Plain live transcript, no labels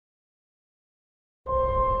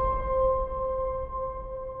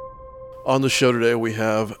On the show today, we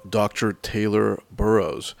have Dr. Taylor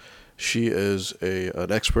Burrows. She is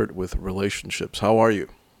an expert with relationships. How are you?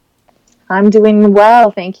 I'm doing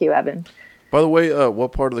well, thank you, Evan. By the way,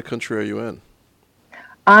 what part of the country are you in?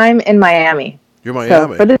 I'm in Miami. You're So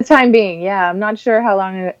Miami. for the time being, yeah, I'm not sure how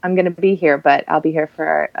long I'm going to be here, but I'll be here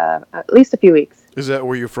for at least a few weeks. Is that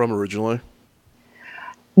where you're from originally?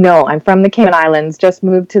 No, I'm from the Cayman Islands, just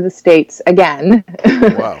moved to the States again,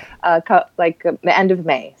 Wow. the end of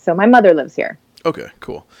May. So my mother lives here. Okay,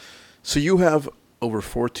 cool. So you have over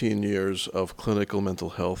 14 years of clinical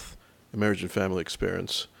mental health and marriage and family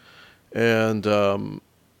experience. And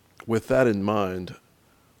with that in mind,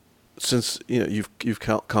 since you've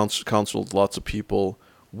counseled lots of people,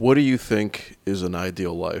 what do you think is an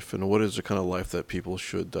ideal life, and what is the kind of life that people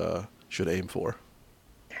should aim for?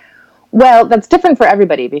 Well, that's different for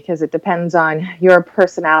everybody because it depends on your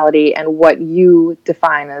personality and what you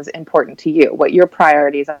define as important to you, what your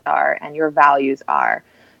priorities are and your values are.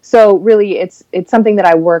 So really it's something that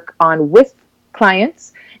I work on with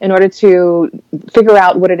clients in order to figure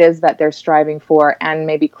out what it is that they're striving for and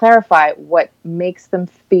maybe clarify what makes them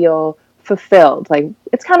feel fulfilled. Like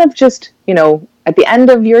it's kind of just, at the end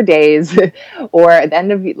of your days or at the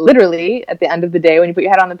end of literally at the end of the day when you put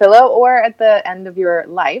your head on the pillow or at the end of your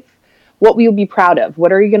life, what will you be proud of?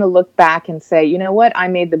 What are you going to look back and say, you know what, I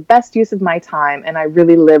made the best use of my time and I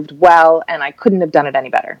really lived well and I couldn't have done it any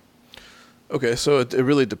better. Okay, so it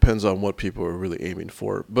really depends on what people are really aiming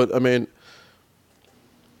for. But I mean,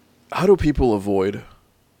 how do people avoid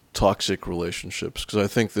toxic relationships? Because I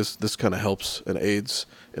think this kind of helps and aids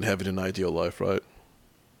in having an ideal life, right?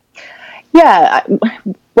 Yeah,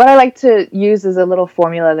 what I like to use is a little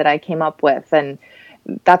formula that I came up with, and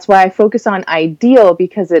that's why I focus on ideal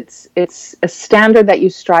because it's a standard that you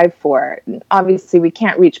strive for. Obviously, we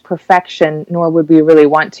can't reach perfection, nor would we really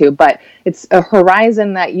want to, but it's a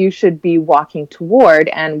horizon that you should be walking toward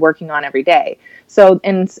and working on every day. So,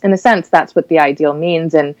 in a sense, that's what the ideal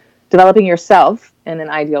means, and developing yourself in an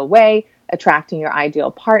ideal way, attracting your ideal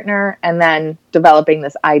partner, and then developing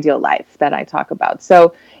this ideal life that I talk about.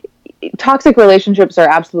 So toxic relationships are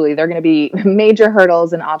absolutely, they're going to be major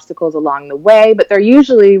hurdles and obstacles along the way, but they're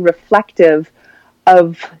usually reflective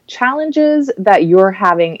of challenges that you're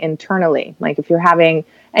having internally. Like if you're having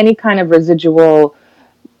any kind of residual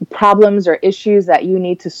problems or issues that you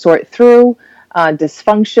need to sort through,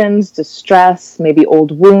 dysfunctions, distress, maybe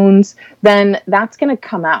old wounds, then that's going to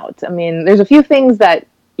come out. I mean, there's a few things that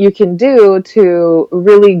you can do to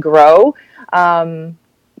really grow.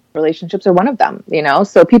 Relationships are one of them.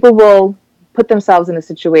 So people will put themselves in a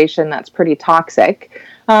situation that's pretty toxic,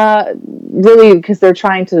 really because they're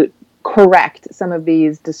trying to correct some of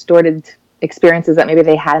these distorted experiences that maybe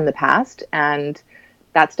they had in the past. And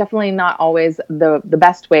that's definitely not always the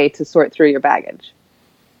best way to sort through your baggage.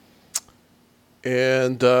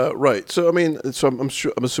 And right, so I mean, I'm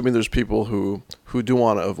assuming there's people who do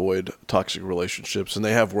want to avoid toxic relationships, and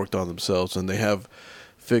they have worked on themselves, and they have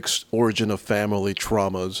fixed origin of family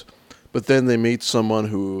traumas, but then they meet someone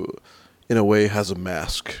who, in a way, has a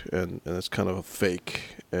mask, and it's kind of a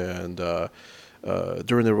fake, and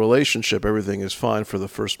during the relationship, everything is fine for the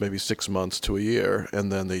first maybe 6 months to a year,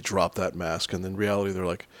 and then they drop that mask, and in reality, they're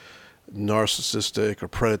like narcissistic or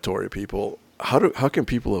predatory people. How can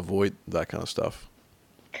people avoid that kind of stuff?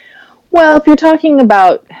 Well, if you're talking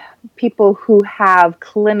about people who have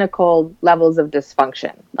clinical levels of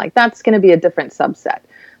dysfunction, like that's going to be a different subset.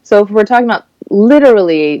 So if we're talking about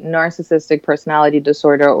literally narcissistic personality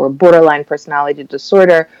disorder or borderline personality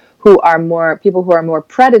disorder, people who are more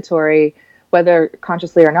predatory, whether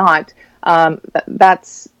consciously or not,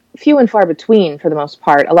 that's few and far between for the most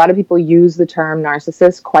part. A lot of people use the term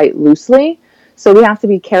narcissist quite loosely. So we have to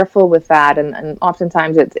be careful with that. And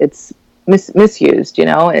oftentimes it's misused,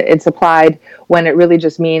 it's applied when it really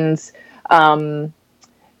just means,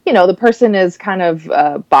 the person is kind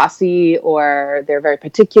of bossy, or they're very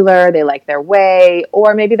particular, they like their way,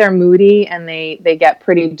 or maybe they're moody and they get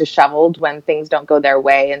pretty disheveled when things don't go their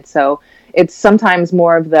way. And so it's sometimes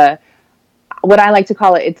more of what I like to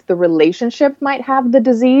call it's the relationship might have the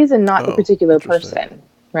disease and not the Oh, particular interesting. person,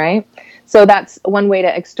 right? So that's one way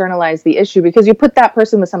to externalize the issue, because you put that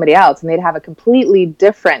person with somebody else and they'd have a completely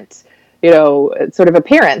different, sort of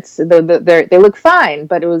appearance. They look fine,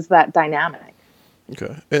 but it was that dynamic.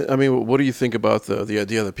 Okay. And, I mean, what do you think about the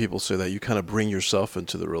idea that people say that you kind of bring yourself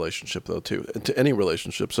into the relationship, though, too, into any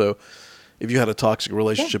relationship? So if you had a toxic Yeah.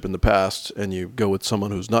 relationship in the past and you go with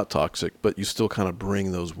someone who's not toxic, but you still kind of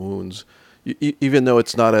bring those wounds, even though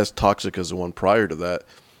it's not as toxic as the one prior to that,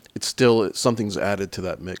 it's still something's added to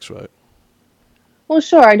that mix, right? Well,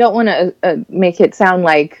 sure. I don't want to make it sound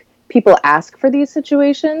like people ask for these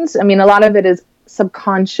situations. I mean, a lot of it is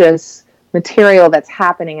subconscious material that's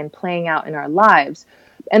happening and playing out in our lives.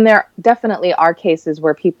 And there definitely are cases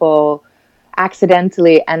where people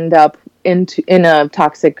accidentally end up in a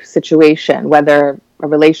toxic situation, whether a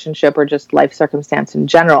relationship or just life circumstance in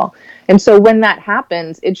general. And so when that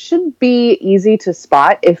happens, it should be easy to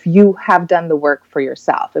spot if you have done the work for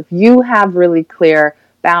yourself. If you have really clear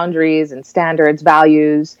boundaries and standards,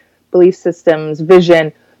 values, belief systems,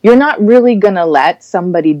 vision, you're not really going to let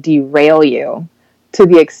somebody derail you to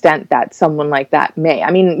the extent that someone like that may.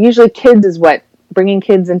 I mean, usually bringing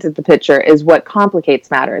kids into the picture is what complicates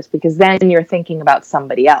matters, because then you're thinking about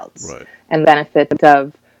somebody else, right, and the benefit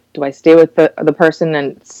of, do I stay with the person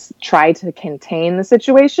and try to contain the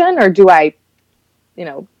situation, or do I,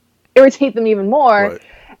 irritate them even more, right,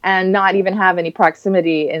 and not even have any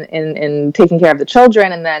proximity in taking care of the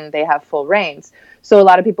children, and then they have full reins. So a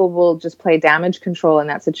lot of people will just play damage control in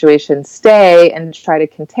that situation, stay and try to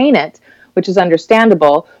contain it, which is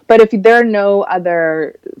understandable. But if there are no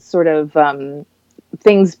other sort of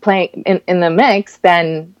things playing in the mix,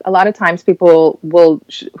 then a lot of times people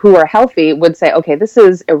who are healthy would say, okay, this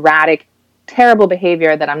is erratic, terrible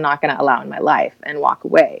behavior that I'm not going to allow in my life, and walk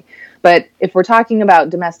away. But if we're talking about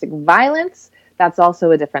domestic violence, that's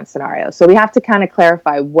also a different scenario. So we have to kind of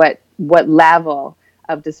clarify what level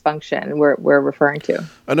of dysfunction we're referring to.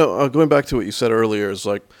 I know, going back to what you said earlier, is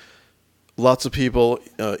like lots of people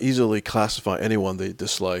easily classify anyone they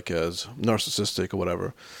dislike as narcissistic or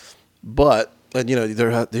whatever. But they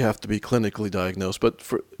have to be clinically diagnosed. But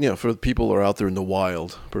for people who are out there in the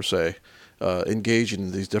wild per se, engaging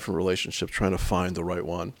in these different relationships, trying to find the right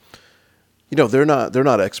one, they're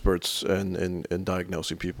not experts in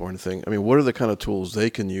diagnosing people or anything. I mean, what are the kind of tools they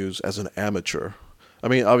can use as an amateur? I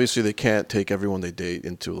mean, obviously they can't take everyone they date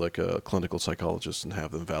into like a clinical psychologist and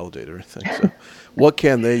have them validate or anything. So what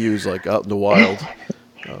can they use like out in the wild?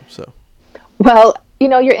 Well,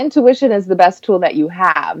 your intuition is the best tool that you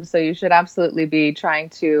have. So you should absolutely be trying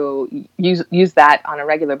to use that on a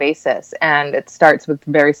regular basis. And it starts with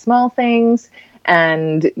very small things,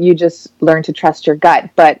 and you just learn to trust your gut.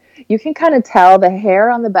 But you can kind of tell the hair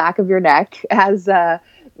on the back of your neck, as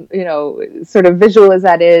sort of visual as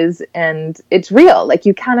that is, and it's real. Like,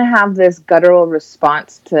 you kind of have this guttural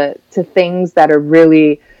response to things that are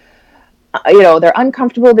really, they're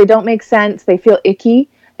uncomfortable, they don't make sense, they feel icky.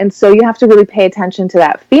 And so you have to really pay attention to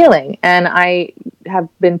that feeling. And I have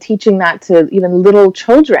been teaching that to even little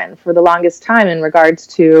children for the longest time in regards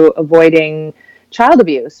to avoiding child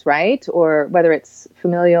abuse, right? Or whether it's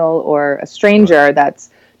familial or a stranger that's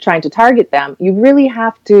trying to target them. You really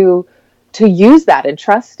have to use that and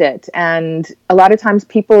trust it. And a lot of times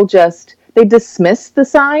people they dismiss the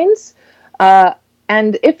signs.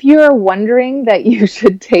 And if you're wondering that you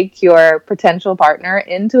should take your potential partner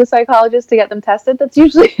into a psychologist to get them tested, that's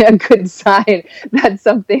usually a good sign that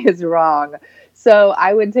something is wrong. So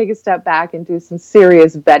I would take a step back and do some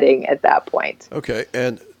serious vetting at that point. Okay.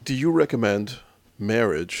 And do you recommend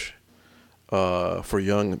marriage for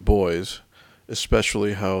young boys,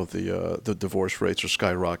 especially how the divorce rates are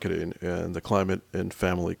skyrocketing and the climate in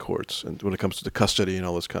family courts, and when it comes to the custody and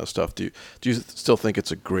all this kind of stuff? Do you still think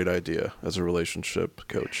it's a great idea as a relationship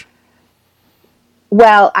coach?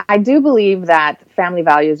 Well, I do believe that family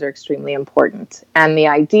values are extremely important, and the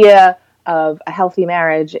idea of a healthy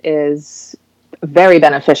marriage is very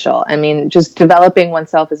beneficial. I mean, just developing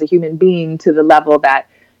oneself as a human being to the level that,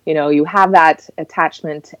 you have that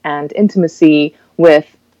attachment and intimacy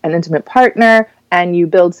with an intimate partner, and you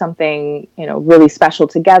build something, really special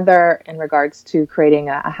together in regards to creating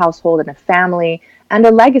a household and a family and a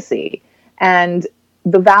legacy. And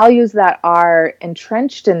the values that are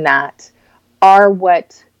entrenched in that are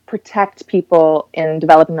what protect people in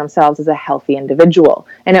developing themselves as a healthy individual.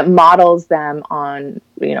 And it models them on,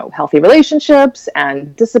 healthy relationships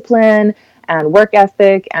and discipline and work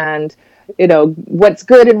ethic and, what's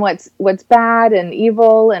good and what's bad and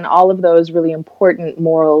evil, and all of those really important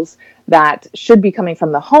morals that should be coming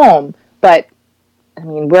from the home. But I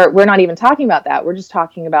mean, we're not even talking about that. We're just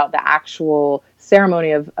talking about the actual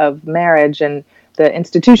ceremony of marriage and the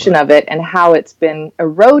institution of it, and how it's been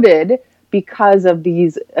eroded because of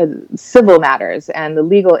these civil matters and the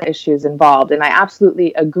legal issues involved. And I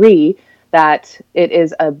absolutely agree that it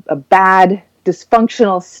is a bad,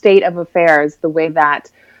 dysfunctional state of affairs, the way that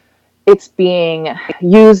it's being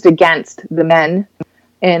used against the men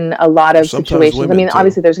in a lot of situations. I mean,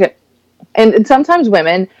 obviously there's and sometimes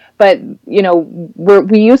women, but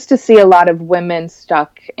we used to see a lot of women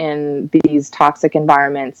stuck in these toxic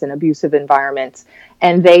environments and abusive environments,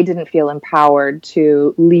 and they didn't feel empowered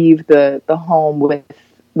to leave the home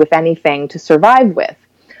with anything to survive with.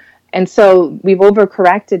 And so we've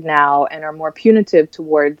overcorrected now and are more punitive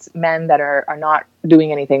towards men that are not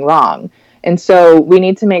doing anything wrong. And so we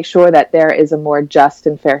need to make sure that there is a more just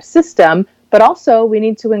and fair system, but also we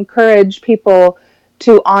need to encourage people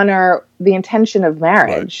to honor the intention of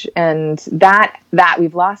marriage. Right. And that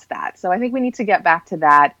we've lost that. So I think we need to get back to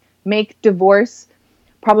that, make divorce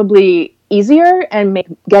probably easier and make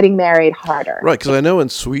getting married harder. Right, because I know in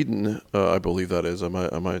Sweden, I believe that is, I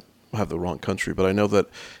might have the wrong country, but I know that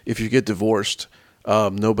if you get divorced,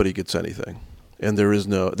 nobody gets anything, and there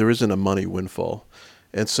isn't a money windfall,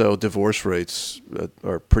 and so divorce rates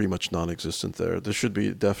are pretty much non-existent there. There should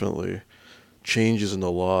be definitely changes in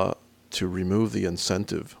the law to remove the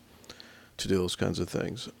incentive to do those kinds of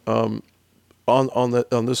things.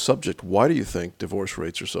 On this subject, why do you think divorce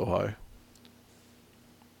rates are so high?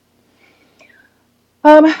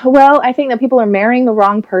 Well, I think that people are marrying the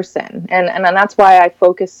wrong person. And that's why I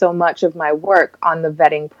focus so much of my work on the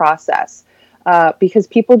vetting process, because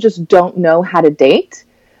people just don't know how to date.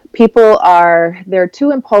 They're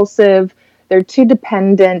too impulsive, they're too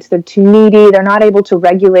dependent, they're too needy, they're not able to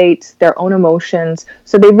regulate their own emotions.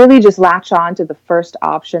 So they really just latch on to the first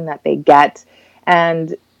option that they get.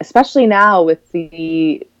 And especially now with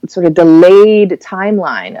the sort of delayed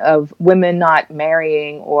timeline of women not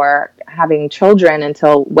marrying or having children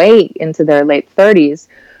until way into their late 30s,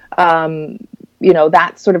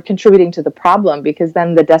 that's sort of contributing to the problem, because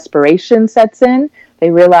then the desperation sets in. They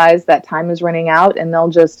realize that time is running out and they'll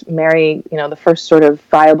just marry, the first sort of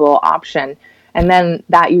viable option. And then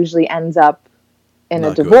that usually ends up in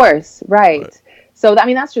a divorce. Right. So,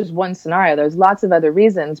 that's just one scenario. There's lots of other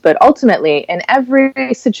reasons. But ultimately, in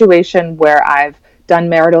every situation where I've done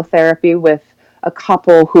marital therapy with a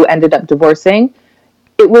couple who ended up divorcing,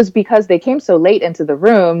 it was because they came so late into the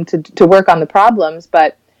room to work on the problems,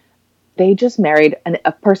 but they just married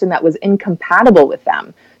a person that was incompatible with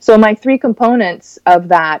them. So my three components of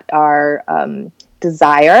that are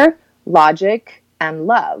desire, logic, and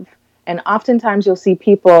love. And oftentimes you'll see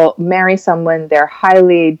people marry someone they're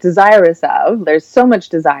highly desirous of. There's so much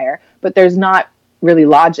desire, but there's not really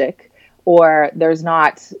logic, or there's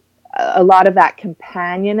not a lot of that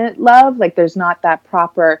companionate love. Like there's not that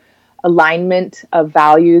proper alignment of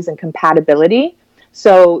values and compatibility.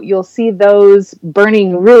 So you'll see those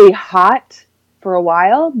burning really hot for a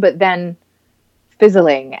while, but then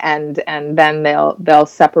fizzling, and then they'll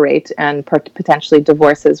separate and potentially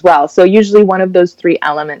divorce as well. So usually one of those three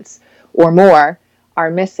elements or more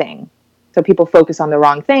are missing. So people focus on the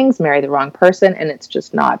wrong things, marry the wrong person, and it's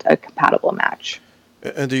just not a compatible match.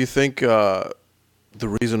 And do you think the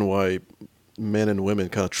reason why men and women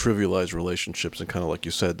kind of trivialize relationships and kind of, like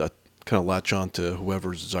you said, that kind of latch on to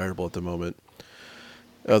whoever's desirable at the moment,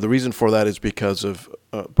 the reason for that is because of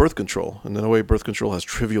birth control. And in a way, birth control has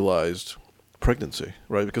trivialized pregnancy,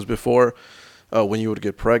 right? Because before, when you would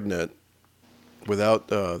get pregnant without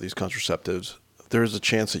these contraceptives, there's a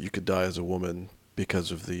chance that you could die as a woman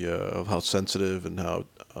because of of how sensitive and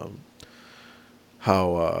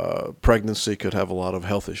how pregnancy could have a lot of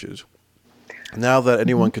health issues. Now that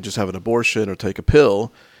anyone could just have an abortion or take a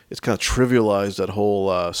pill, it's kind of trivialized that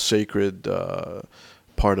whole sacred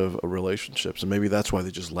part of relationships. And maybe that's why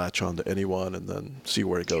they just latch on to anyone and then see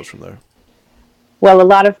where it goes from there. Well, a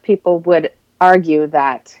lot of people would argue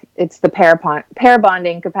that it's the pair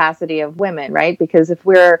bonding capacity of women, right? Because if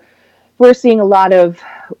we're seeing a lot of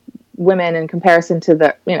women in comparison to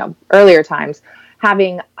the earlier times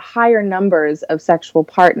having higher numbers of sexual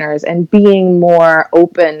partners and being more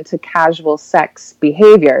open to casual sex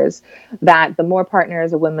behaviors, that the more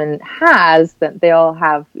partners a woman has, that they'll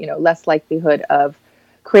have less likelihood of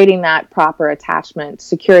creating that proper attachment,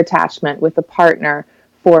 secure attachment with a partner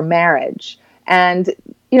for marriage. And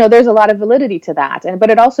there's a lot of validity to that,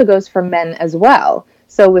 but it also goes for men as well.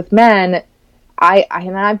 So with men,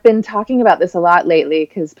 I've been talking about this a lot lately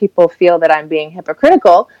because people feel that I'm being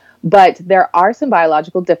hypocritical, but there are some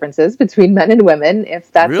biological differences between men and women,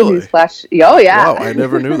 if that's really? a newsflash. Oh, yeah. Wow, I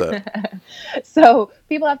never knew that. So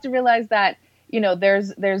people have to realize that,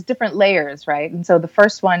 there's different layers, right? And so the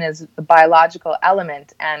first one is the biological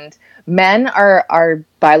element, and men are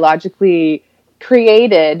biologically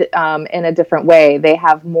created in a different way. They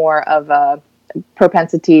have more of a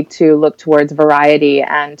propensity to look towards variety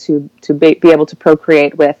and to be able to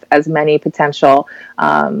procreate with as many potential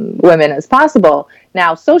women as possible.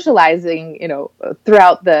 Now, socializing,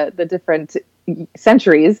 throughout the different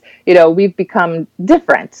centuries, we've become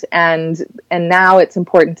different, and now it's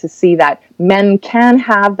important to see that men can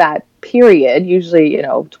have that period, usually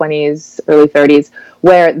 20s, early 30s,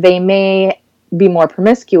 where they may be more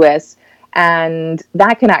promiscuous, and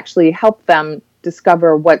that can actually help them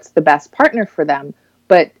discover what's the best partner for them.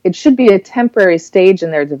 but it should be a temporary stage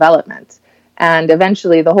in their development. And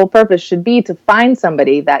eventually the whole purpose should be to find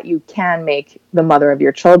somebody that you can make the mother of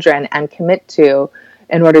your children and commit to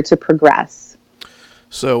in order to progress.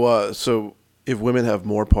 So if women have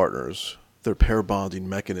more partners, their pair bonding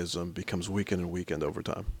mechanism becomes weakened and weakened over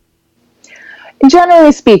time.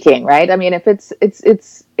 Generally speaking, right? I mean, if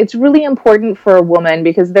it's really important for a woman,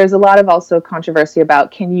 because there's a lot of also controversy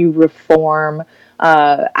about, can you reform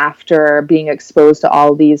after being exposed to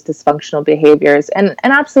all these dysfunctional behaviors? And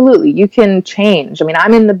absolutely, you can change. I mean,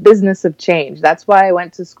 I'm in the business of change. That's why I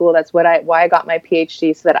went to school. That's why I got my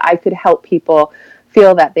PhD, so that I could help people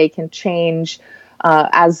feel that they can change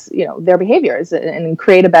their behaviors and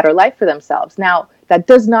create a better life for themselves. Now, that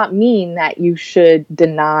does not mean that you should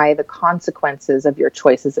deny the consequences of your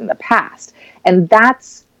choices in the past. And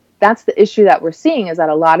that's the issue that we're seeing, is that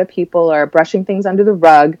a lot of people are brushing things under the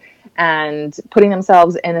rug and putting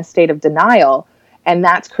themselves in a state of denial. And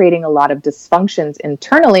that's creating a lot of dysfunctions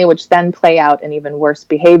internally, which then play out in even worse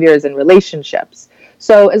behaviors and relationships.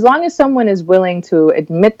 So as long as someone is willing to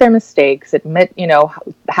admit their mistakes, admit,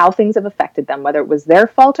 how things have affected them, whether it was their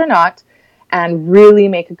fault or not, and really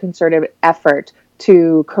make a concerted effort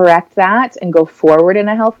to correct that and go forward in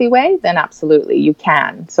a healthy way, then absolutely you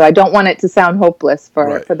can. So I don't want it to sound hopeless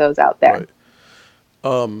for those out there.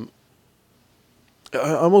 Right.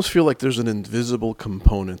 I almost feel like there's an invisible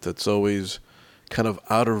component that's always kind of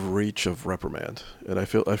out of reach of reprimand. And I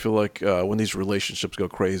feel like when these relationships go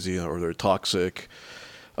crazy or they're toxic,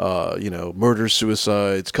 murders,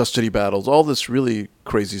 suicides, custody battles, all this really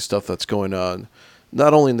crazy stuff that's going on,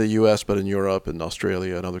 not only in the U.S., but in Europe and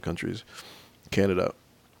Australia and other countries, Canada.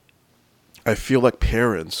 I feel like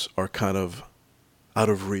parents are kind of out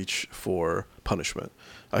of reach for punishment.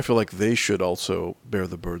 I feel like they should also bear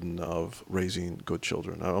the burden of raising good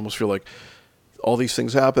children. I almost feel like all these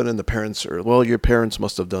things happen and the parents are, well, your parents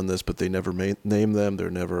must have done this, but they never name them. They're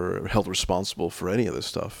never held responsible for any of this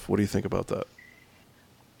stuff. What do you think about that?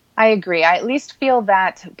 I agree. I at least feel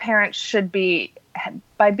that parents should be,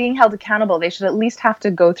 by being held accountable, they should at least have to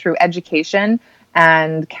go through education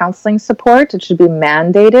and counseling support. It should be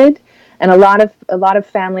mandated. And a lot of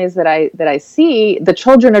families that I see, the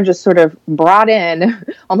children are just sort of brought in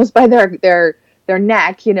almost by their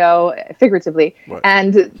neck, figuratively. Right.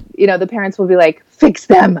 And, the parents will be like, fix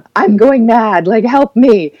them. I'm going mad. Like, help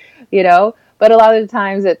me, But a lot of the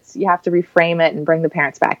times you have to reframe it and bring the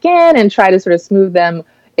parents back in and try to sort of smooth them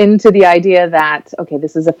into the idea that, okay,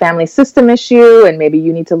 this is a family system issue and maybe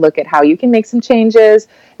you need to look at how you can make some changes.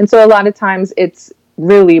 And so a lot of times it's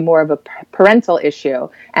really more of a parental issue,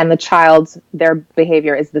 and their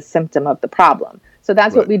behavior is the symptom of the problem. So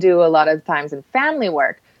that's what we do a lot of times in family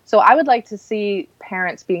work. So I would like to see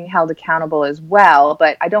parents being held accountable as well,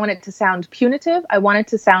 but I don't want it to sound punitive. I want it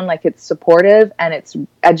to sound like it's supportive and it's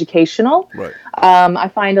educational. Right. I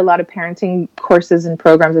find a lot of parenting courses and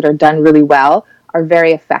programs that are done really well are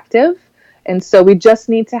very effective. And so we just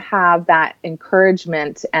need to have that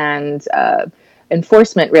encouragement and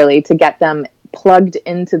enforcement, really, to get them plugged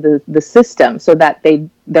into the system so that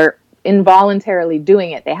they're involuntarily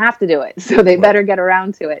doing it. They have to do it, so they better get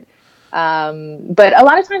around to it. But a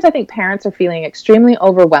lot of times I think parents are feeling extremely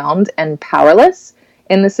overwhelmed and powerless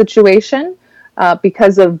in the situation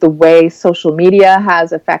because of the way social media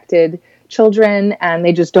has affected children, and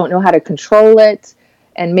they just don't know how to control it.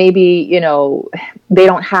 And maybe, they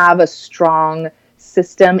don't have a strong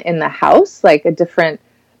system in the house, like a different,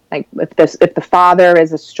 like if the father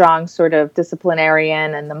is a strong sort of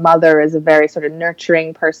disciplinarian and the mother is a very sort of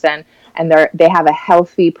nurturing person, and they have a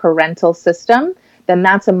healthy parental system, then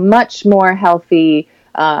that's a much more healthy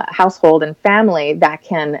household and family that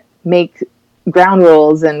can make ground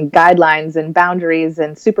rules and guidelines and boundaries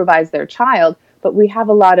and supervise their child. But we have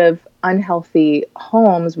a lot of unhealthy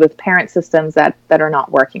homes with parent systems that are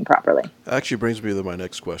not working properly. Actually brings me to my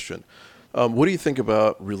next question. What do you think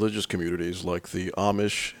about religious communities like the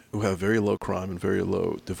Amish, who have very low crime and very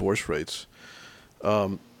low divorce rates,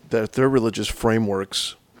 that their religious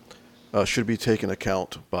frameworks should be taken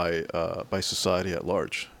account by society at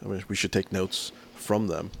large? I mean, we should take notes from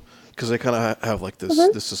them because they kind of have like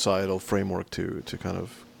this societal framework to kind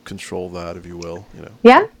of control that, if you will.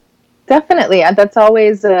 Yeah, definitely. That's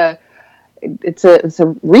always it's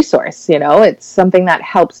a resource. It's something that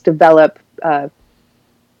helps develop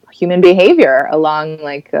human behavior along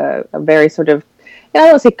like a very sort of, I don't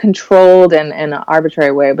want to say controlled and in an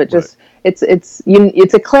arbitrary way, but just it's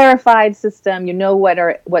a clarified system.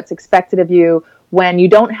 What's expected of you. When you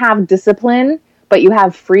don't have discipline, but you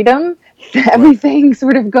have freedom, everything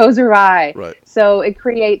sort of goes awry. Right. So it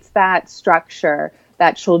creates that structure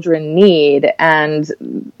that children need.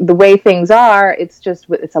 And the way things are, it's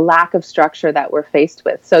a lack of structure that we're faced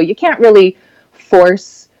with. So you can't really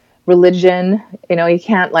force religion. You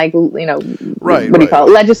can't right, what do you call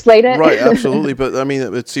it? Legislate it. Right, absolutely. But I mean,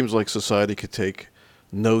 it seems like society could take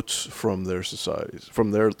notes from their societies, from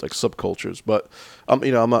their like subcultures. But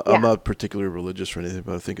I'm not particularly religious or anything,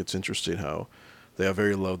 but I think it's interesting how they have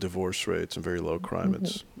very low divorce rates and very low crime.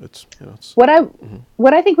 Mm-hmm. It's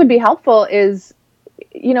what I think would be helpful is,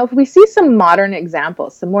 if we see some more modern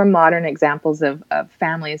examples of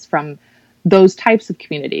families from those types of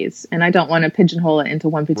communities, and I don't want to pigeonhole it into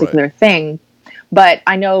one particular thing, but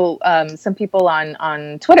I know some people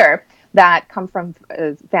on Twitter that come from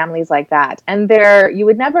families like that, and you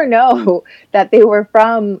would never know that they were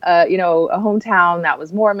from a hometown that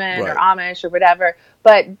was Mormon or Amish or whatever.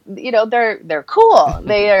 But they're cool.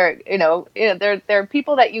 They are they're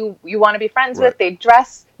people that you want to be friends with. They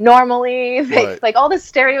dress normally. Like all the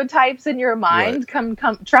stereotypes in your mind come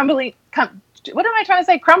crumbling. What am I trying to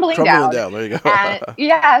say? Crumbling down. There you go. And,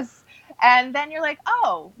 yes. And then you're like,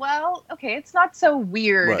 oh, well, okay, it's not so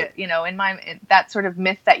weird, in that sort of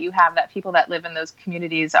myth that you have, that people that live in those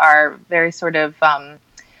communities are very sort of,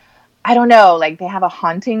 I don't know, like they have a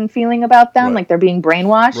haunting feeling about them, like they're being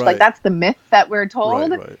brainwashed. Like that's the myth that we're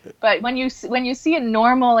told. But when you see a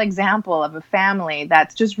normal example of a family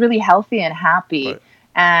that's just really healthy and happy,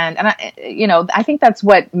 and I think that's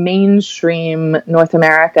what mainstream North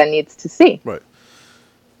America needs to see. Right.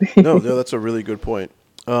 No, that's a really good point.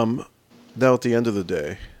 Now, at the end of the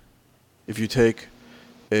day, if you take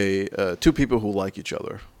two people who like each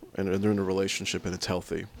other and they're in a relationship and it's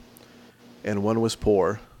healthy, and one was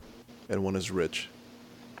poor and one is rich,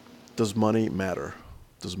 does money matter?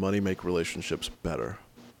 Does money make relationships better?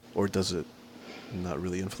 Or does it not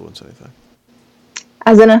really influence anything?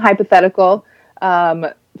 As in a hypothetical,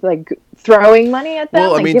 like throwing money at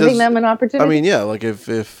them, giving them an opportunity? I mean, yeah, like if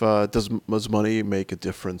does money make a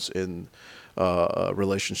difference in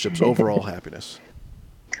relationships' overall happiness?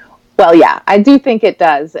 Well, yeah, I do think it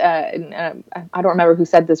does. I don't remember who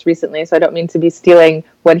said this recently, so I don't mean to be stealing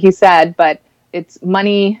what he said, but it's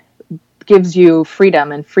money gives you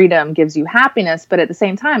freedom and freedom gives you happiness. But at the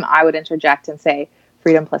same time, I would interject and say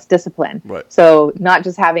freedom plus discipline. Right. So not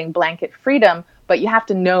just having blanket freedom, but you have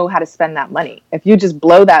to know how to spend that money. If you just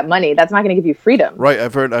blow that money, that's not going to give you freedom. Right.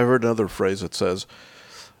 I've heard another phrase that says,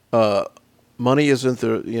 money isn't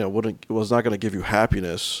was not going to give you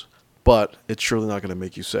happiness, but it's surely not going to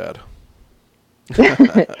make you sad.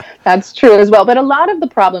 That's true as well. But a lot of the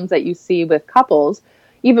problems that you see with couples,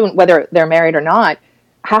 even whether they're married or not,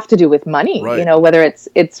 have to do with money. Right. Whether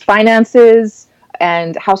it's finances,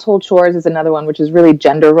 and household chores is another one, which is really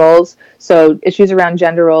gender roles. So issues around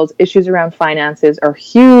gender roles, issues around finances are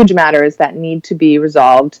huge matters that need to be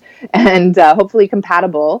resolved and hopefully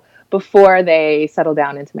compatible before they settle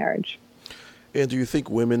down into marriage. And do you think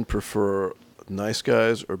women prefer nice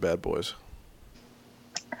guys or bad boys?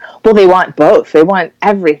 Well, they want both. They want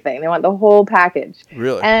everything. They want the whole package.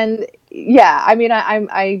 Really? And yeah, I mean,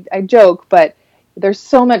 I joke, but there's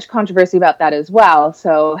so much controversy about that as well.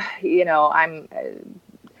 So,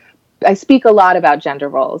 I speak a lot about gender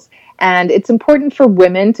roles, and it's important for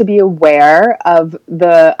women to be aware of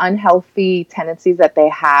the unhealthy tendencies that they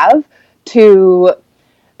have to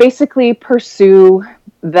basically pursue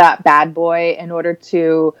that bad boy in order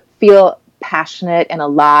to feel passionate and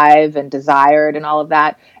alive and desired and all of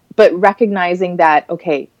that. But recognizing that,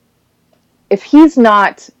 okay, if he's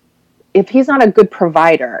not a good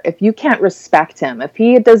provider, if you can't respect him, if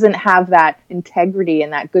he doesn't have that integrity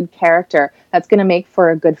and that good character that's going to make for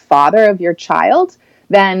a good father of your child,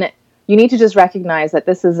 then you need to just recognize that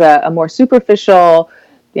this is a more superficial,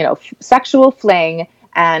 sexual fling,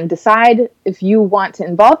 and decide if you want to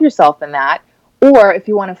involve yourself in that, or if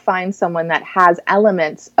you want to find someone that has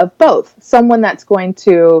elements of both, someone that's going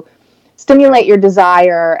to stimulate your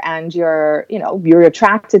desire and you're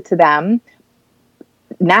attracted to them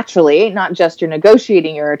naturally, not just you're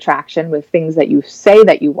negotiating your attraction with things that you say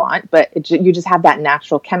that you want, but you just have that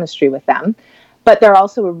natural chemistry with them. But they're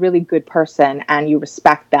also a really good person and you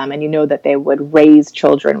respect them and you know that they would raise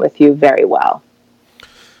children with you very well.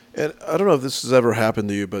 And I don't know if this has ever happened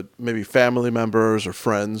to you, but maybe family members or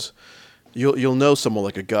friends, you'll know someone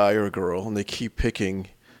like a guy or a girl and they keep picking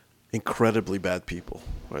incredibly bad people,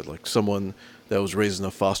 right? Like someone that was raised in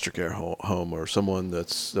a foster care home or someone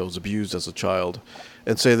that was abused as a child,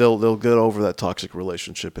 and say they'll get over that toxic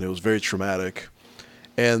relationship and it was very traumatic,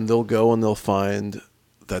 and they'll go and they'll find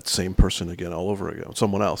that same person again all over again,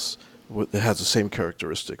 someone else that has the same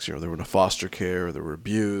characteristics. They were in a foster care, they were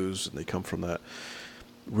abused, and they come from that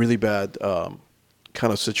really bad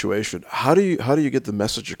kind of situation, how do you get the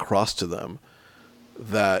message across to them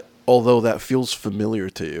that although that feels familiar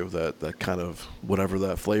to you, that kind of whatever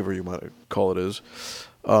that flavor you might call it is,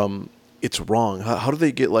 it's wrong? How do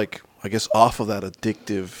they get, like, I guess, off of that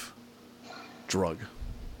addictive drug?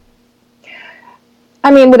 I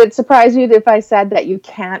mean, would it surprise you if I said that you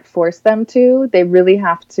can't force them to? They really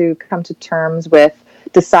have to come to terms with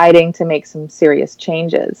deciding to make some serious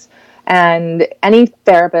changes. And any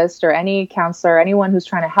therapist or any counselor, anyone who's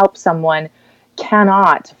trying to help someone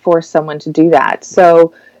cannot force someone to do that.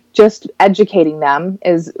 So just educating them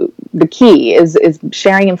is the key, is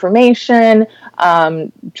sharing information,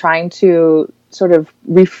 trying to sort of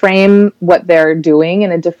reframe what they're doing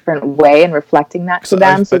in a different way and reflecting that to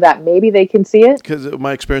them so that maybe they can see it. Because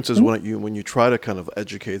my experience is when you try to kind of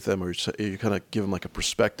educate them, or you kind of give them like a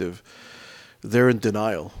perspective, they're in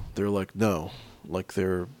denial. They're like, no, like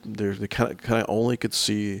they kind of only could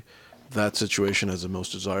see that situation as the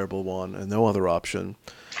most desirable one and no other option.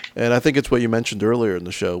 And I think it's what you mentioned earlier in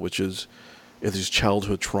the show, which is these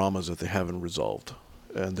childhood traumas that they haven't resolved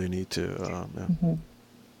and they need to.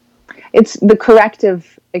 It's the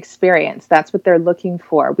corrective experience. That's what they're looking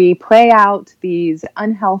for. We play out these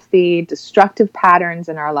unhealthy, destructive patterns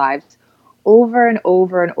in our lives over and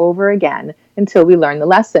over and over again until we learn the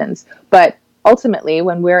lessons. But ultimately,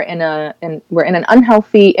 when we're in an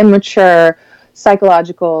unhealthy, immature,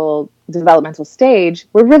 psychological, developmental stage,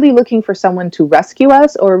 we're really looking for someone to rescue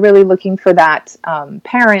us, or really looking for that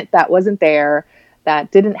parent that wasn't there,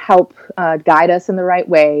 that didn't help guide us in the right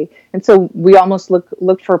way. And so we almost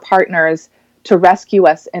look for partners to rescue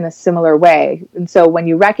us in a similar way. And so when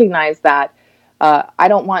you recognize that, I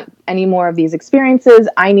don't want any more of these experiences,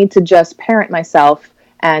 I need to just parent myself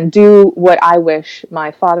and do what I wish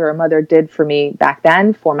my father or mother did for me back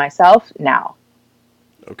then for myself now.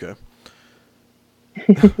 Okay.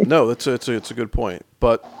 No, it's a good point.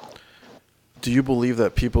 But do you believe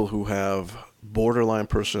that people who have borderline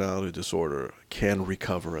personality disorder can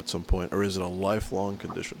recover at some point, or is it a lifelong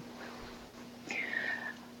condition?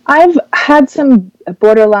 I've had some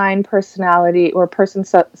borderline personality or person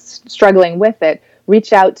struggling with it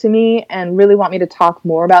reach out to me and really want me to talk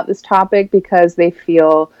more about this topic because they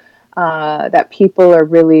feel that people are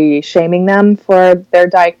really shaming them for their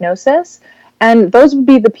diagnosis. And those would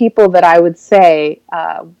be the people that I would say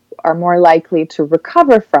are more likely to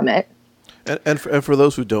recover from it. And for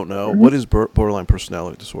those who don't know, what is borderline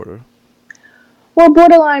personality disorder? Well,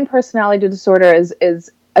 borderline personality disorder is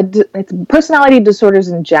it's personality disorders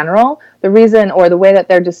in general. The reason or the way that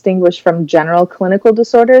they're distinguished from general clinical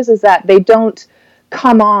disorders is that they don't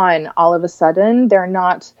come on all of a sudden.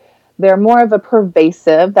 They're more of a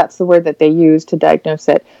pervasive, that's the word that they use to diagnose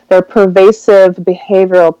it. They're a pervasive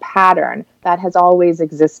behavioral pattern that has always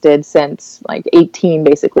existed since like 18,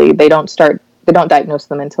 basically. They don't diagnose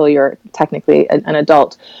them until you're technically an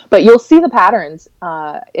adult. But you'll see the patterns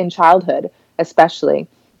in childhood, especially.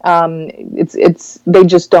 They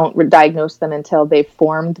just don't diagnose them until they've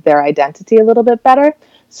formed their identity a little bit better.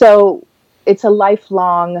 So it's a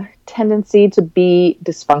lifelong tendency to be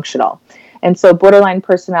dysfunctional. And so borderline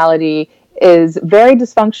personality is very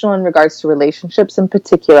dysfunctional in regards to relationships in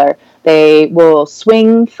particular. They will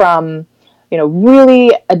swing from,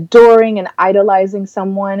 really adoring and idolizing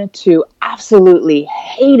someone to absolutely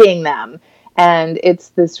hating them. And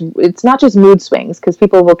it's not just mood swings, because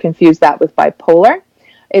people will confuse that with bipolar.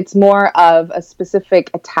 It's more of a specific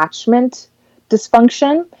attachment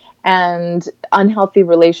dysfunction and unhealthy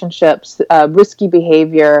relationships, risky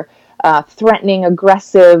behavior, threatening,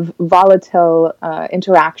 aggressive, volatile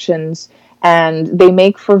interactions, and they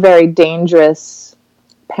make for very dangerous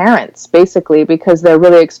parents, basically, because they're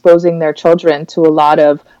really exposing their children to a lot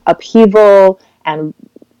of upheaval and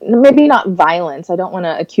maybe not violence. I don't want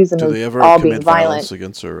to accuse them of all being violent. Do they ever commit violence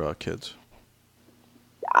against their kids?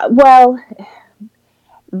 Well,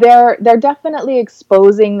 they're definitely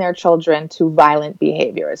exposing their children to violent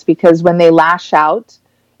behaviors, because when they lash out,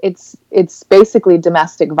 it's basically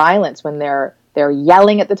domestic violence. When they're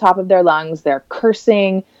yelling at the top of their lungs, they're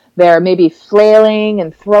cursing, they're maybe flailing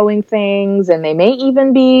and throwing things, and they may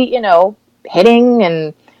even be, hitting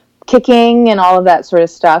and kicking and all of that sort of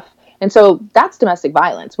stuff. And so that's domestic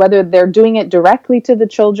violence, whether they're doing it directly to the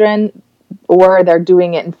children or they're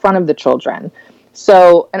doing it in front of the children.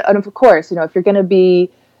 So, and of course, if you're going to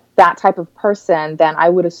be that type of person, then I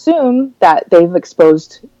would assume that they've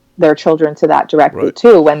exposed their children to that directly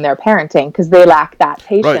too when they're parenting, because they lack that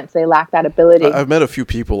patience, they lack that ability. I've met a few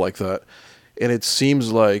people like that, and it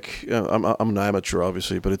seems like I'm an amateur,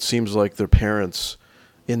 obviously, but it seems like their parents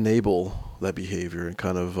enable that behavior and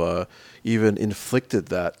kind of even inflicted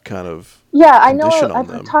that kind of Yeah, I know. condition on I've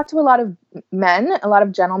them. talked to a lot of men, a lot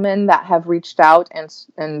of gentlemen that have reached out,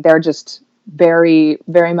 and they're just very,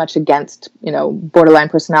 very much against, borderline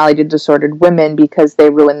personality disordered women because they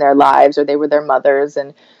ruined their lives or they were their mothers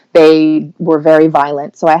and they were very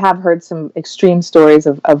violent. So I have heard some extreme stories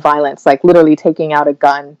of violence, like literally taking out a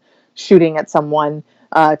gun, shooting at someone,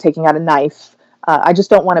 taking out a knife. I just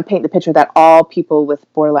don't want to paint the picture that all people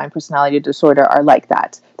with borderline personality disorder are like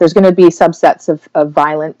that. There's going to be subsets of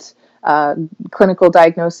violent clinical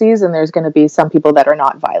diagnoses, and there's going to be some people that are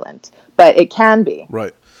not violent, but it can be.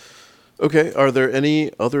 Right. Okay. Are there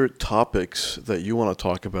any other topics that you want to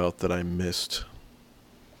talk about that I missed?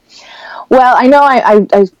 Well, I know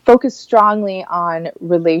I focus strongly on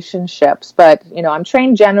relationships, but I'm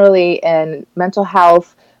trained generally in mental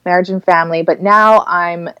health, marriage and family, but now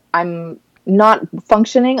I'm not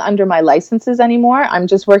functioning under my licenses anymore. I'm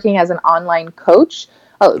just working as an online coach.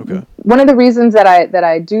 Okay. One of the reasons that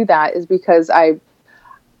I do that is because I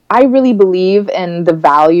really believe in the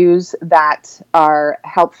values that are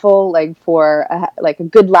helpful, like for a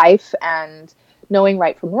good life and knowing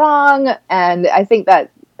right from wrong. And I think that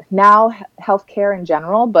now healthcare in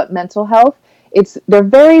general, but mental health, they're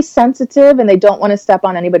very sensitive and they don't want to step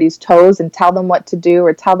on anybody's toes and tell them what to do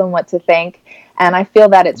or tell them what to think. And I feel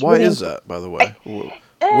that it's Why really, is that, by the way?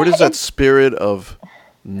 Where does that spirit of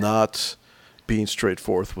not being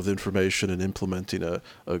straightforward with information and implementing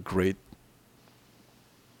a great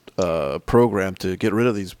program to get rid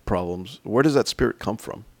of these problems, where does that spirit come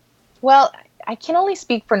from? well, I can only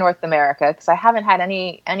speak for North America because I haven't had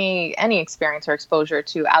any experience or exposure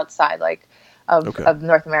to outside Okay. of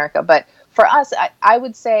North America. But for us, I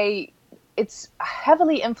would say it's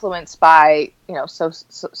heavily influenced by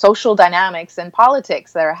social dynamics and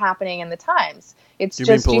politics that are happening in the times. It's You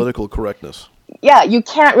mean just political correctness? yeah, you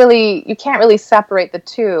can't really separate the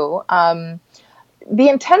two. The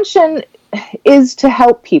intention is to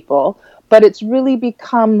help people, but it's really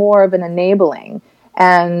become more of an enabling.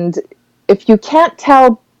 And if you can't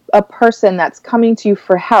tell a person that's coming to you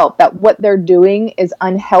for help that what they're doing is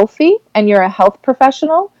unhealthy and you're a health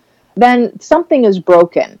professional, then something is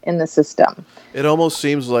broken in the system. It almost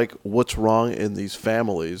seems like what's wrong in these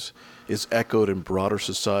families is echoed in broader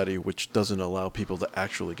society, which doesn't allow people to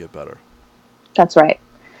actually get better. That's right.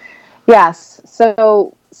 Yes.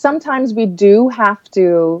 So sometimes we do have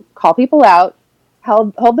to call people out,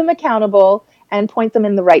 hold them accountable, and point them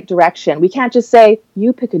in the right direction. We can't just say,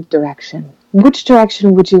 you pick a direction. Which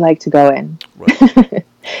direction would you like to go in? Right.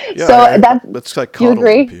 Yeah, So that's like do you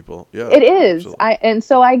coddling agree? people. Yeah, It is.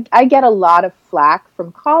 absolutely. I get a lot of flack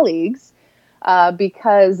from colleagues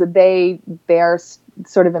because they're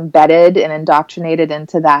sort of embedded and indoctrinated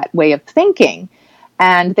into that way of thinking.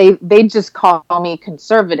 And they just call me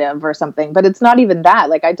conservative or something, but it's not even that.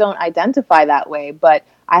 Like, I don't identify that way, but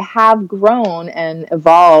I have grown and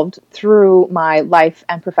evolved through my life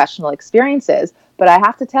and professional experiences. But I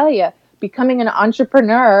have to tell you, becoming an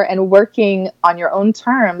entrepreneur and working on your own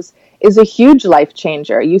terms is a huge life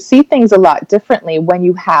changer. You see things a lot differently when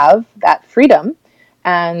you have that freedom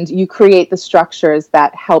and you create the structures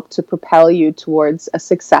that help to propel you towards a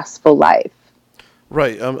successful life.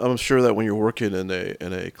 Right. I'm sure that when you're working in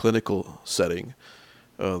a clinical setting,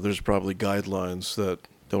 there's probably guidelines that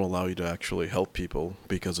don't allow you to actually help people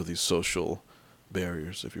because of these social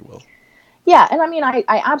barriers, if you will. Yeah, and I mean, I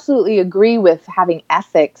absolutely agree with having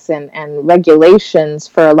ethics and regulations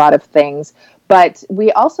for a lot of things, but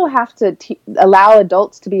we also have to allow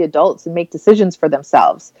adults to be adults and make decisions for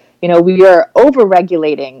themselves. We are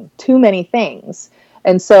over-regulating too many things.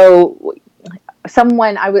 And so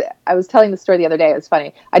I was telling the story the other day. It was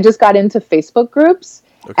funny. I just got into Facebook groups.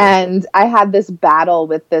 Okay. And I had this battle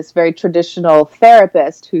with this very traditional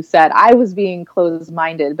therapist who said I was being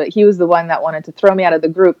closed-minded, but he was the one that wanted to throw me out of the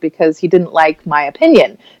group because he didn't like my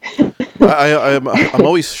opinion. I'm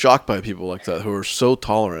always shocked by people like that who are so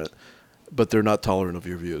tolerant, but they're not tolerant of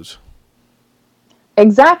your views.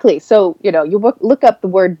 Exactly. So, you look up the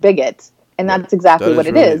word bigot, and Right. that's exactly That what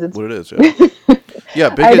is it really is. what it is. Yeah. Yeah,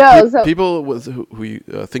 I bigot. know. So, People who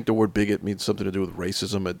think the word bigot means something to do with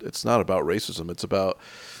racism. It's not about racism. It's about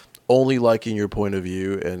only liking your point of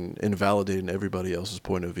view and invalidating everybody else's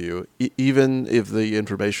point of view, even if the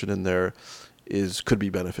information in there could be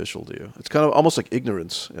beneficial to you. It's kind of almost like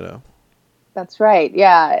ignorance. that's right.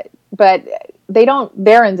 Yeah. But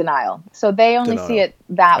they're in denial. So they only see Denial. it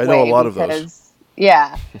that I way know a lot of because, those.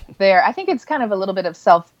 yeah, I think it's kind of a little bit of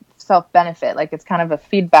self benefit. Like, it's kind of a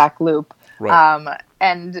feedback loop. Right.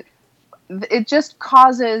 And it just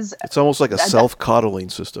causes It's almost like a self-coddling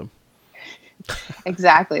system.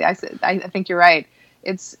 exactly. I think you're right.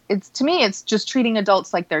 it's to me, it's just treating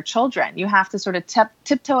adults like they're children. You have to sort of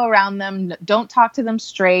tiptoe around them, don't talk to them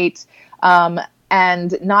straight,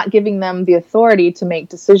 and not giving them the authority to make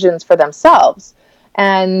decisions for themselves.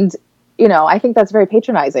 And I think that's very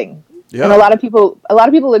patronizing. Yeah. And a lot of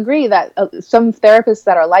people agree that some therapists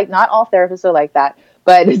that are like, not all therapists are like that,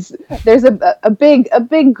 but there's a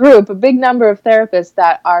big group, a big number of therapists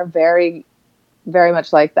that are very, very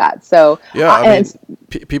much like that. So yeah,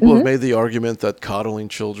 people have made the argument that coddling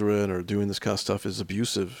children or doing this kind of stuff is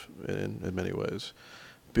abusive in many ways,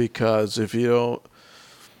 because if you don't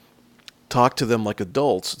talk to them like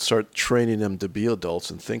adults and start training them to be adults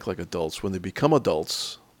and think like adults, when they become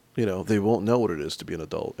adults, they won't know what it is to be an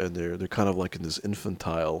adult, and they're kind of like in this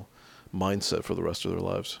infantile mindset for the rest of their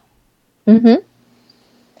lives. Mm-hmm.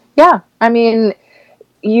 Yeah, I mean,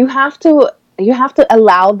 you have to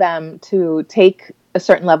allow them to take a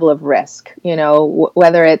certain level of risk.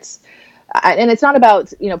 Whether it's and it's not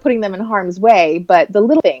about putting them in harm's way, but the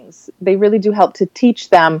little things, they really do help to teach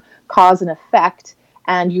them cause and effect,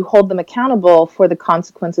 and you hold them accountable for the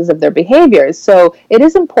consequences of their behaviors. So it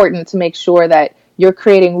is important to make sure that you're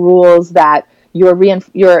creating rules that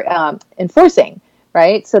you're enforcing,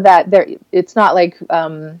 right? So that it's not like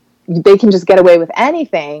they can just get away with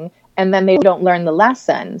anything and then they don't learn the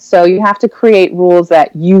lesson. So you have to create rules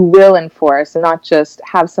that you will enforce, and not just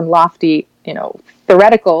have some lofty,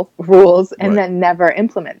 theoretical rules and then never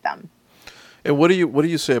implement them. And what do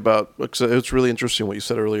you say about? Because it's really interesting what you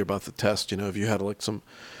said earlier about the test. If you had like some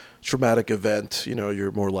traumatic event,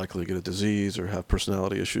 you're more likely to get a disease or have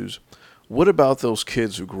personality issues. What about those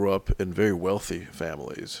kids who grew up in very wealthy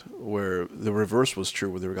families, where the reverse was true,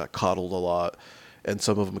 where they got coddled a lot, and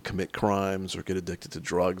some of them commit crimes or get addicted to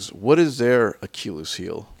drugs? What is their Achilles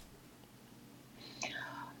heel?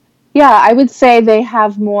 Yeah, I would say they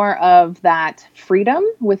have more of that freedom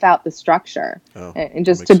without the structure. And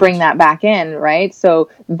just to bring that back in, right? So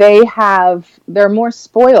they're more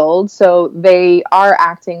spoiled, so they are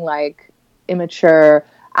acting like immature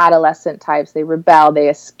adolescent types. They rebel, they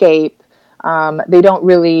escape. They don't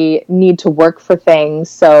really need to work for things,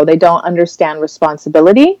 so they don't understand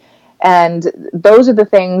responsibility. And those are the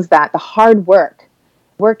things that the hard work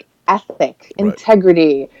ethic,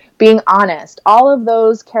 integrity, being honest, all of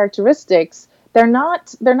those characteristics, they're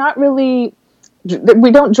not really, we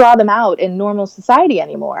don't draw them out in normal society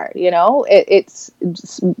anymore. It's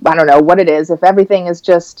I don't know what it is. If everything is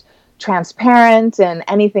just transparent and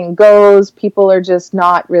anything goes, people are just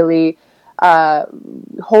not really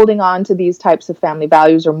holding on to these types of family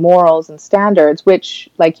values or morals and standards, which,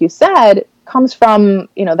 like you said, comes from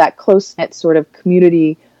that close-knit sort of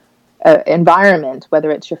community environment, whether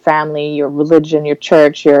it's your family, your religion, your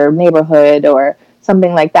church, your neighborhood, or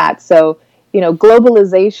something like that. So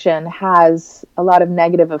globalization has a lot of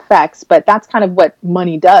negative effects, but that's kind of what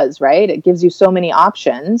money does, right? It gives you so many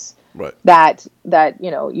options that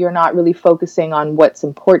you're not really focusing on what's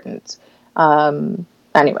important.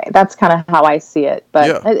 Anyway, that's kind of how I see it.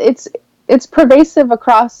 But it's pervasive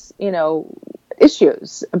across,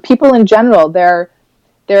 issues. People in general, they're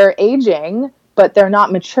aging, but they're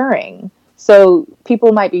not maturing. So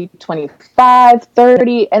people might be 25,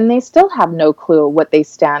 30, and they still have no clue what they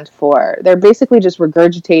stand for. They're basically just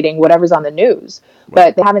regurgitating whatever's on the news,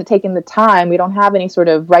 but they haven't taken the time. We don't have any sort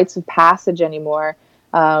of rites of passage anymore.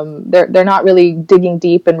 They're not really digging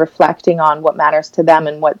deep and reflecting on what matters to them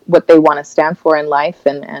and what they want to stand for in life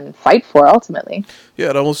and fight for ultimately. Yeah,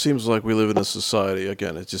 it almost seems like we live in a society,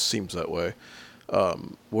 again, it just seems that way,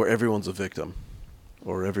 where everyone's a victim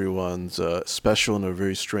or everyone's special in a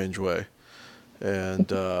very strange way.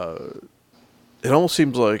 And it almost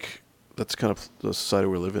seems like that's kind of the society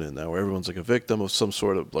we're living in now, where everyone's like a victim of some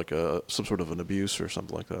sort of an abuse or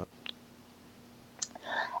something like that.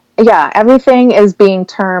 Yeah, everything is being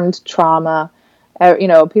termed trauma.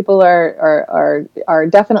 People are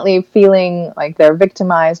definitely feeling like they're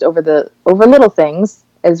victimized over little things,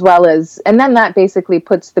 as well as, and then that basically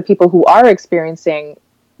puts the people who are experiencing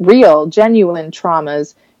real, genuine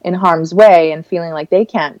traumas in harm's way and feeling like they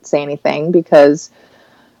can't say anything because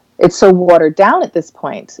it's so watered down at this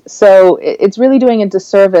point. So it's really doing a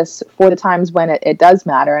disservice for the times when it does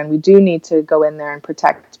matter, and we do need to go in there and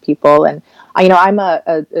protect people. And I'm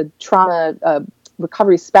a trauma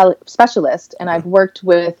recovery specialist, and I've worked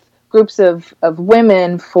with groups of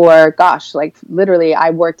women for, literally I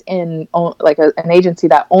worked in an agency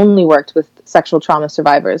that only worked with sexual trauma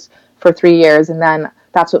survivors for 3 years, and then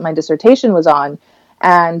that's what my dissertation was on.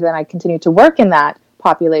 And then I continued to work in that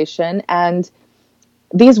population. And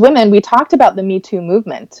these women, we talked about the Me Too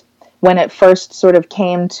movement when it first sort of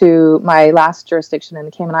came to my last jurisdiction in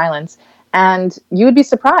the Cayman Islands. And you would be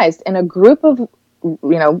surprised, in a group of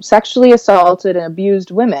sexually assaulted and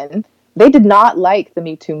abused women, they did not like the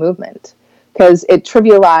Me Too movement because it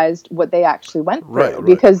trivialized what they actually went through. Right.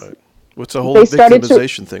 Because It's a whole they started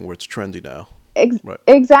victimization thing where it's trendy now. Right.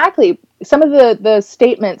 Exactly. Some of the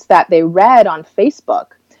statements that they read on Facebook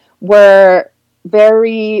were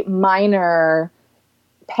very minor,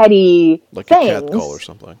 petty Like things. a catcall or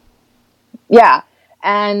something. Yeah.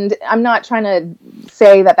 And I'm not trying to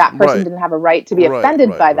say that person didn't have a right to be offended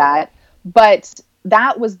by that, but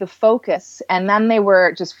that was the focus. And then they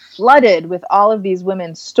were just flooded with all of these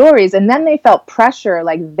women's stories. And then they felt pressure,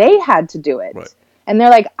 like they had to do it. Right. And they're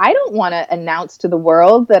like, I don't want to announce to the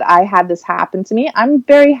world that I had this happen to me. I'm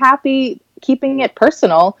very happy keeping it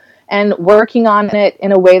personal and working on it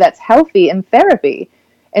in a way that's healthy in therapy.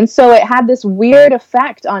 And so it had this weird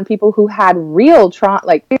effect on people who had real trauma,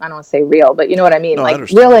 like, I don't want to say real, but you know what I mean? No, like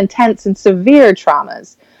real intense and severe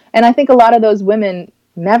traumas. And I think a lot of those women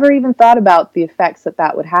never even thought about the effects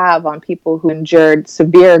that would have on people who endured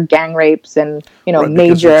severe gang rapes and,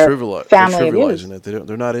 major family abuse. It.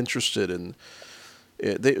 They're not interested in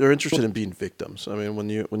they're interested in being victims. I mean, when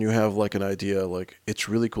you have like an idea like it's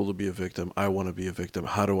really cool to be a victim, I want to be a victim.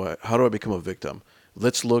 How do I become a victim?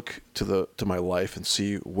 Let's look to my life and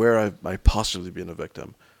see where I might possibly been a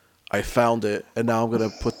victim. I found it, and now I'm gonna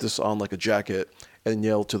put this on like a jacket and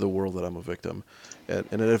yell to the world that I'm a victim, and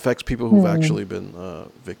it affects people who've actually been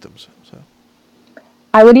victims. So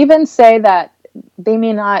I would even say that they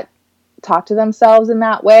may not talk to themselves in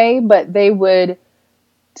that way, but they would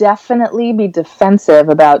definitely be defensive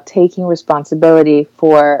about taking responsibility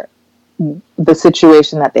for the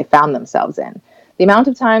situation that they found themselves in. The amount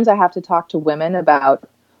of times I have to talk to women about,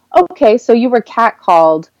 okay, so you were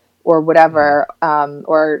catcalled or whatever,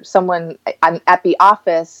 or someone at the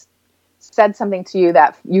office said something to you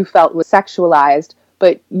that you felt was sexualized,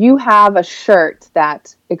 but you have a shirt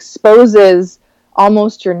that exposes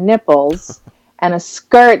almost your nipples and a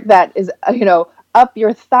skirt that is, up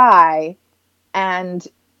your thigh, and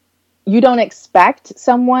you don't expect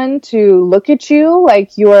someone to look at you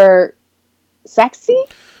like you're sexy?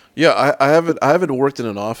 Yeah, I haven't worked in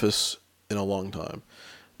an office in a long time,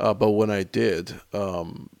 but when I did,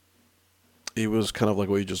 it was kind of like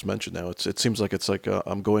what you just mentioned. Now it seems like it's like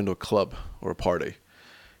I'm going to a club or a party,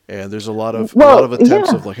 and there's a lot of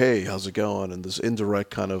attempts of like, hey, how's it going, and this indirect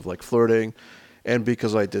kind of like flirting, and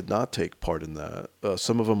because I did not take part in that,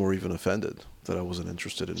 some of them were even offended that I wasn't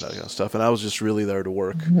interested in that kind of stuff, and I was just really there to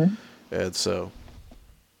work, and so.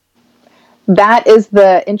 That is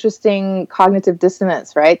the interesting cognitive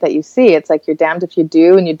dissonance, right? That you see. It's like you're damned if you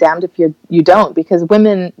do and you're damned if you don't, because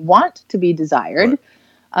women want to be desired.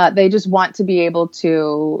 Right. They just want to be able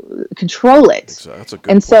to control it. Exactly. That's a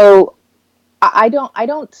good and point. So I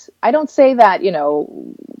don't say that,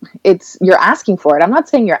 it's you're asking for it. I'm not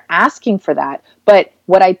saying you're asking for that. But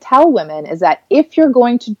what I tell women is that if you're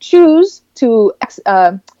going to choose to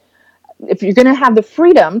if you're going to have the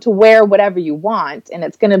freedom to wear whatever you want and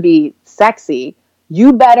it's going to be sexy,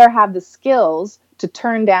 you better have the skills to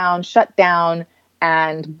turn down, shut down,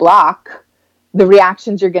 and block the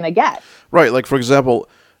reactions you're going to get. Right. Like, for example,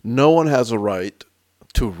 no one has a right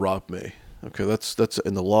to rob me. Okay, that's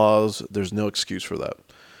in the laws. There's no excuse for that.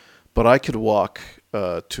 But I could walk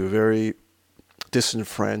to a very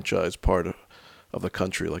disenfranchised part of the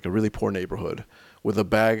country, like a really poor neighborhood, with a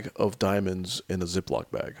bag of diamonds in a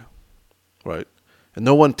Ziploc bag. Right, and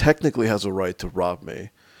no one technically has a right to rob me,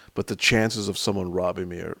 but the chances of someone robbing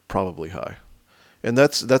me are probably high, and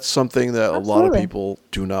that's something that Absolutely. A lot of people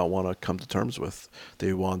do not want to come to terms with.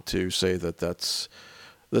 They want to say that's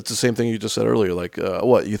the same thing you just said earlier. Like,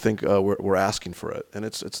 what you think we're asking for it, and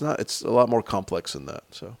it's not. It's a lot more complex than that.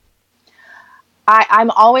 So. I'm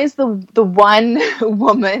always the one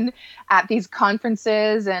woman at these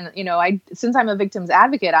conferences, and since I'm a victims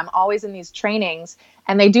advocate, I'm always in these trainings,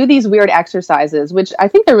 and they do these weird exercises, which I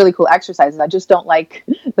think they're really cool exercises. I just don't like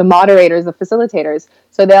the moderators, the facilitators.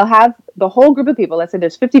 So they'll have the whole group of people, let's say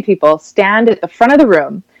there's 50 people, stand at the front of the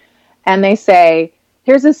room, and they say,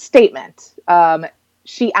 here's a statement.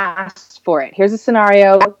 She asked for it. Here's a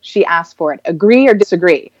scenario. She asked for it. Agree or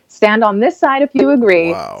disagree. Stand on this side if you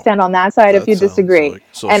agree. Wow. Stand on that side if you disagree. Like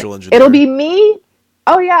social engineering. It'll be me.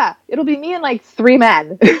 Oh, yeah. It'll be me and like 3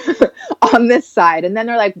 men on this side. And then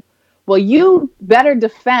they're like, well, you better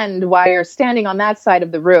defend why you're standing on that side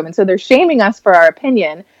of the room. And so they're shaming us for our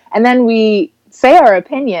opinion. And then we say our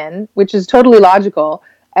opinion, which is totally logical.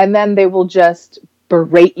 And then they will just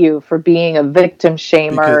berate you for being a victim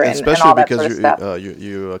shamer and all that sort of stuff. Especially because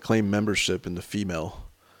you claim membership in the female.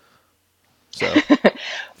 So.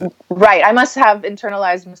 Right. I must have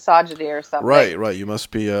internalized misogyny or something. Right. You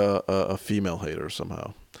must be a female hater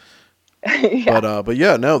somehow. But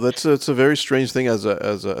yeah, no, it's a very strange thing as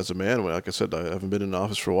a man. Like I said, I haven't been in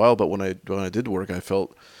office for a while, but when I did work, I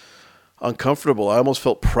felt uncomfortable. I almost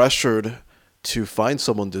felt pressured to find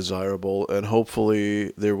someone desirable, and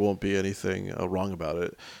hopefully there won't be anything wrong about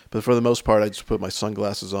it. But for the most part, I just put my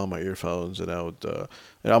sunglasses on, my earphones, and and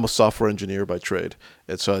I'm a software engineer by trade,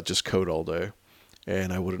 and so I just code all day,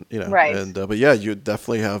 and I wouldn't, Right. And but yeah, you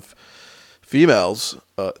definitely have females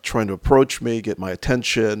trying to approach me, get my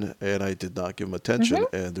attention, and I did not give them attention,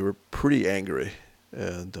 and they were pretty angry,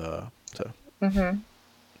 and so.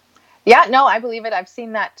 Yeah, no, I believe it. I've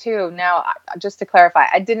seen that too. Now, just to clarify,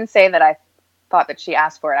 I didn't say that I thought that she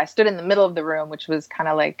asked for it. I stood in the middle of the room, which was kind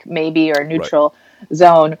of like maybe or neutral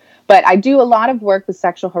zone. But I do a lot of work with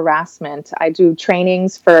sexual harassment. I do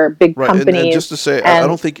trainings for big companies. And just to say, I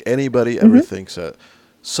don't think anybody ever thinks that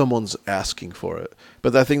someone's asking for it.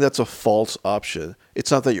 But I think that's a false option. It's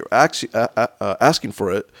not that you're asking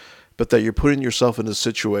for it, but that you're putting yourself in a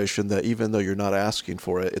situation that even though you're not asking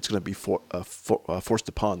for it, it's going to be forced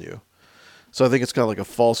upon you. So I think it's kind of like a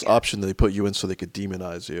false option that they put you in so they could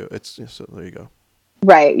demonize you. So there you go.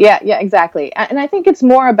 Right. Yeah, exactly. And I think it's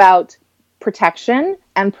more about protection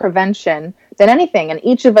and prevention than anything. And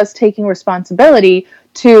each of us taking responsibility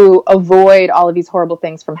to avoid all of these horrible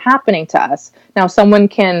things from happening to us. Now, someone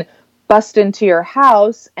can bust into your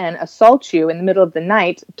house and assault you in the middle of the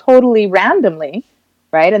night totally randomly,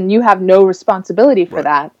 right? And you have no responsibility for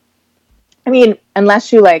that. I mean,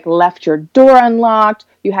 unless you left your door unlocked,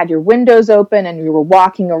 you had your windows open and you were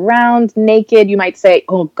walking around naked, you might say,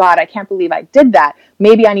 oh God, I can't believe I did that.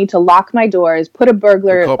 Maybe I need to lock my doors, put a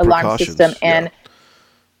burglar alarm system in.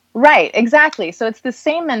 Right, exactly. So it's the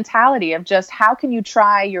same mentality of just how can you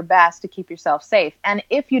try your best to keep yourself safe? And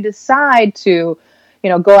if you decide to,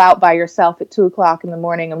 go out by yourself at 2:00 in the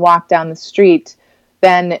morning and walk down the street,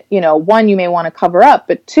 then, one, you may want to cover up,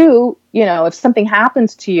 but two, if something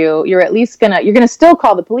happens to you, you're at least you're going to still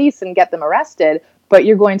call the police and get them arrested, but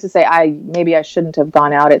you're going to say, maybe I shouldn't have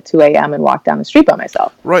gone out at 2 a.m. and walked down the street by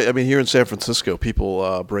myself. Right. I mean, here in San Francisco,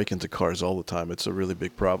 people break into cars all the time. It's a really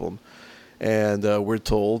big problem. And we're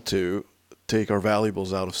told to take our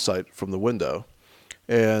valuables out of sight from the window.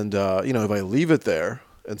 And, if I leave it there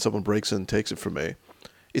and someone breaks in and takes it from me,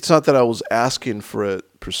 it's not that I was asking for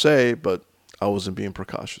it per se, but I wasn't being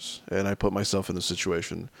precautious, and I put myself in a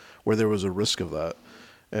situation where there was a risk of that,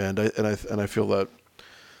 and I feel that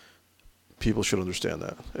people should understand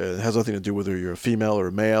that. It has nothing to do whether you're a female or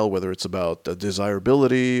a male, whether it's about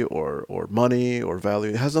desirability or money or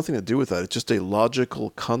value. It has nothing to do with that. It's just a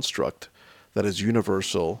logical construct that is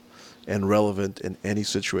universal and relevant in any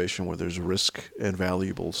situation where there's risk and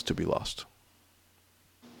valuables to be lost.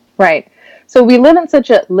 Right. So we live in such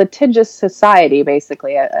a litigious society,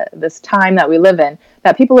 basically, this time that we live in,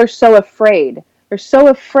 that people are so afraid. They're so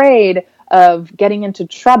afraid of getting into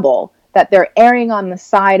trouble that they're erring on the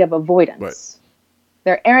side of avoidance. Right.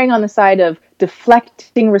 They're erring on the side of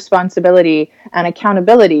deflecting responsibility and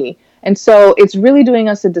accountability. And so it's really doing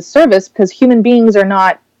us a disservice because human beings they're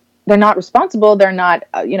not responsible. They're not,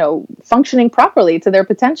 functioning properly to their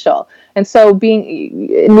potential. And so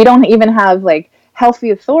we don't even have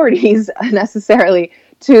healthy authorities necessarily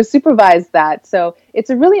to supervise that. So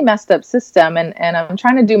it's a really messed up system, and I'm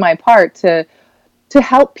trying to do my part to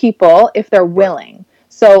help people if they're willing.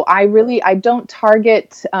 So I don't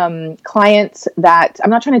target clients that I'm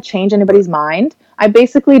not trying to change anybody's mind. I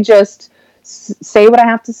basically just say what I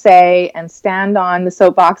have to say and stand on the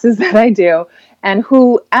soapboxes that I do, and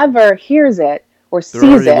whoever hears it or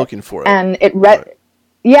sees it, looking for it. And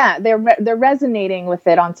they're resonating with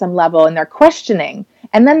it on some level, and they're questioning,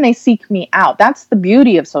 and then they seek me out. That's the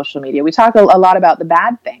beauty of social media. We talk a lot about the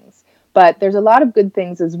bad things, but there's a lot of good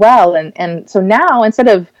things as well. And so now, instead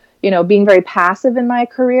of being very passive in my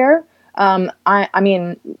career, I'm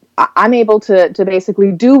able to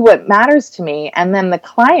basically do what matters to me, and then the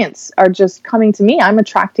clients are just coming to me. I'm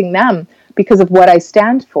attracting them because of what I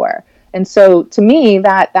stand for, and so to me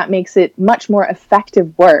that makes it much more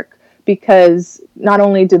effective work. Because not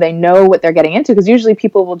only do they know what they're getting into, because usually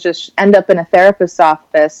people will just end up in a therapist's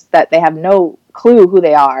office that they have no clue who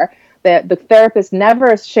they are. The therapist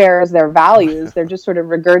never shares their values. They're just sort of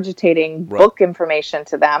regurgitating book information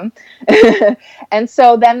to them. And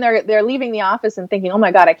so then they're leaving the office and thinking, oh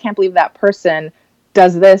my God, I can't believe that person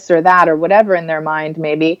does this or that or whatever in their mind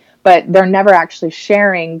maybe, but they're never actually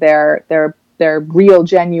sharing their real,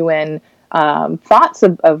 genuine thoughts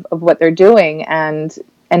of what they're doing and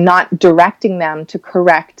not directing them to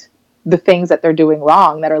correct the things that they're doing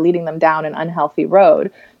wrong that are leading them down an unhealthy road.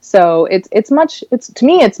 So it's much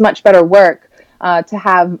better work. to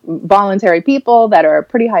have voluntary people that are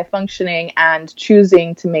pretty high functioning and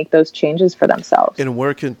choosing to make those changes for themselves. And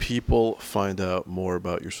where can people find out more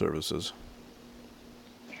about your services?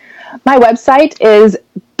 My website is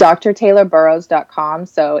drtaylorburrows.com.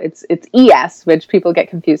 So it's ES, which people get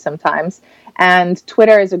confused sometimes. And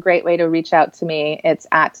Twitter is a great way to reach out to me. It's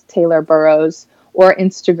at Taylor Burrows, or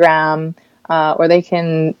Instagram, or they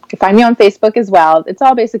can find me on Facebook as well. It's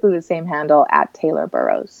all basically the same handle, at Taylor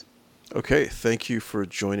Burrows. Okay. Thank you for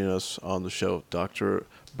joining us on the show, Dr.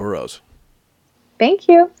 Burrows. Thank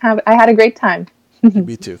you. I had a great time.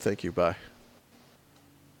 Me too. Thank you. Bye.